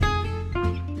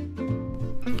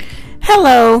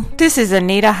Hello, this is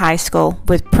Anita High School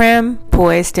with Prim,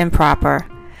 Poised, and Proper.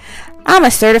 I'm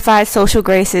a certified social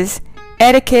graces,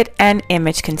 etiquette, and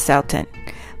image consultant.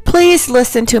 Please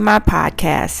listen to my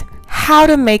podcast, How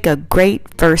to Make a Great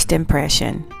First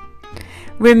Impression.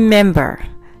 Remember,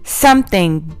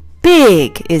 something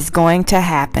big is going to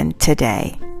happen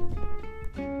today.